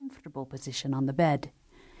comfortable position on the bed.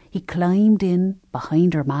 He climbed in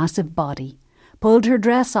behind her massive body, pulled her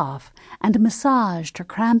dress off, and massaged her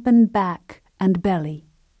cramping back and belly.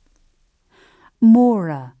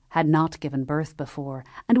 Mora had not given birth before,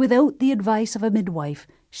 and without the advice of a midwife,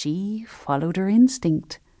 she followed her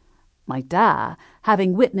instinct. My da,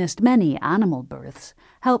 having witnessed many animal births,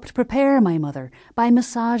 helped prepare my mother by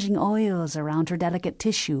massaging oils around her delicate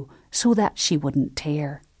tissue so that she wouldn't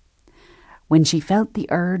tear. When she felt the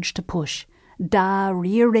urge to push, Da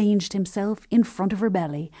rearranged himself in front of her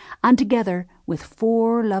belly, and together, with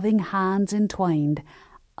 4 loving hands entwined,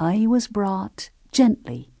 I was brought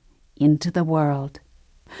gently into the world.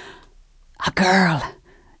 "A girl!"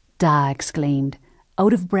 Da exclaimed,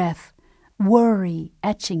 out of breath, worry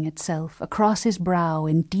etching itself across his brow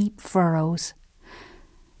in deep furrows.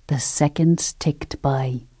 The seconds ticked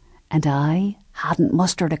by, and I hadn't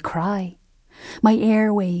mustered a cry. My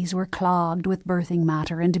airways were clogged with birthing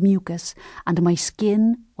matter and mucus, and my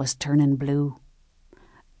skin was turning blue.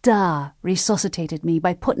 Da resuscitated me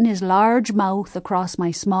by putting his large mouth across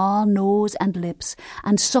my small nose and lips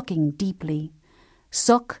and sucking deeply.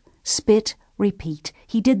 Suck, spit, repeat.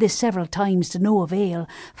 He did this several times to no avail.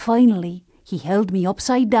 Finally, he held me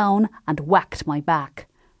upside down and whacked my back.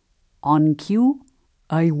 On cue,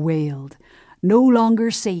 I wailed, no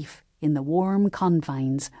longer safe in the warm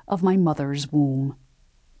confines of my mother's womb.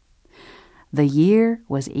 The year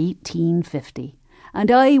was 1850, and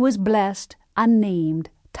I was blessed and named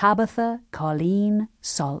Tabitha Colleen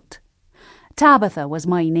Salt. Tabitha was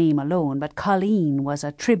my name alone, but Colleen was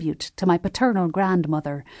a tribute to my paternal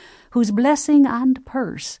grandmother, whose blessing and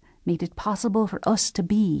purse made it possible for us to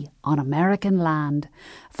be on American land,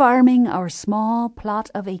 farming our small plot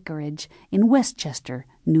of acreage in Westchester,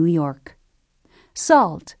 New York.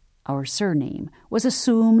 Salt, our surname, was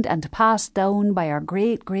assumed and passed down by our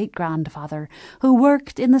great-great-grandfather, who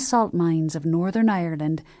worked in the salt mines of Northern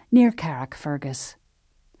Ireland near Carrickfergus.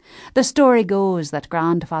 The story goes that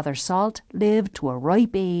Grandfather Salt lived to a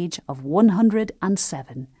ripe age of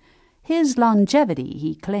 107. His longevity,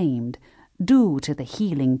 he claimed, due to the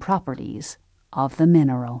healing properties of the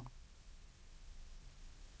mineral.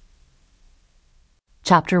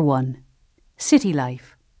 Chapter 1. City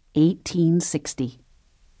Life, 1860.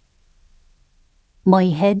 My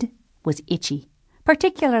head was itchy,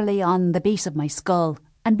 particularly on the base of my skull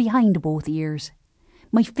and behind both ears.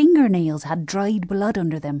 My fingernails had dried blood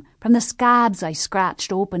under them from the scabs I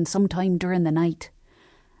scratched open sometime during the night.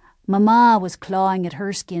 Mamma was clawing at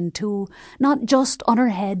her skin too, not just on her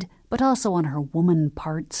head, but also on her woman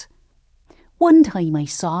parts. One time I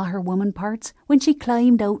saw her woman parts when she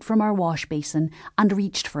climbed out from our wash basin and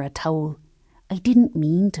reached for a towel. I didn't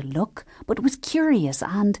mean to look, but was curious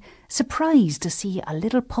and surprised to see a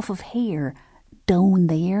little puff of hair down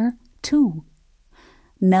there too.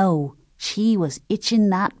 Now, she was itching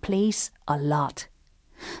that place a lot.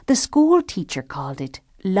 The school teacher called it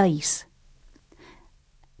lice.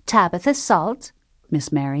 "Tabitha Salt," Miss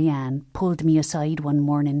Mary Ann pulled me aside one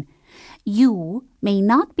morning, "you may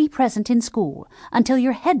not be present in school until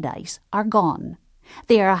your head lice are gone.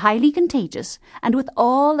 They are highly contagious, and with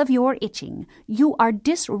all of your itching, you are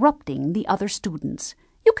disrupting the other students.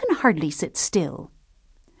 You can hardly sit still."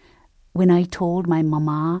 When I told my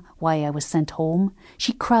mamma why I was sent home,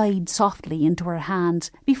 she cried softly into her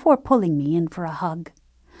hands before pulling me in for a hug.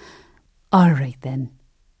 "All right then,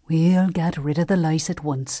 we'll get rid of the lice at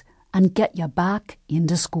once and get you back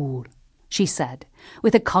into school," she said,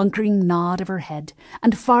 with a conquering nod of her head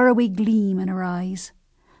and faraway gleam in her eyes.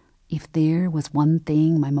 If there was one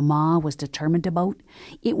thing my mamma was determined about,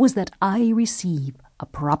 it was that I receive a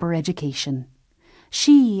proper education.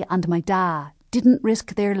 She and my da didn't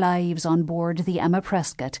risk their lives on board the Emma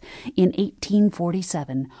Prescott in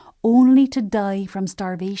 1847, only to die from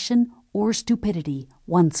starvation or stupidity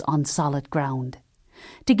once on solid ground.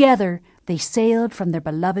 Together they sailed from their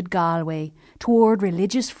beloved Galway toward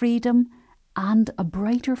religious freedom and a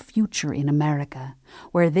brighter future in America,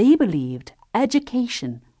 where they believed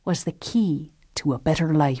education was the key to a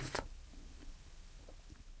better life.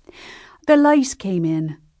 The lice came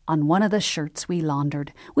in on one of the shirts we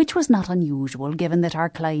laundered, which was not unusual given that our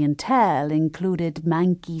clientele included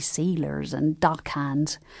manky sailors and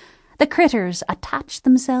dockhands. The critters attached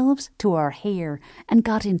themselves to our hair and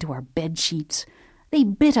got into our bed sheets. They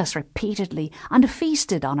bit us repeatedly and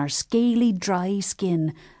feasted on our scaly, dry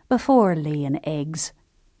skin before laying eggs.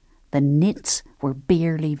 The nits were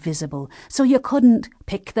barely visible, so you couldn't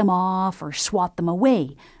pick them off or swat them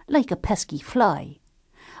away like a pesky fly.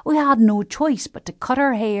 We had no choice but to cut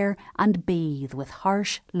our hair and bathe with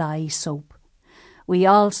harsh lye soap. We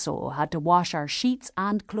also had to wash our sheets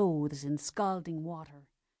and clothes in scalding water.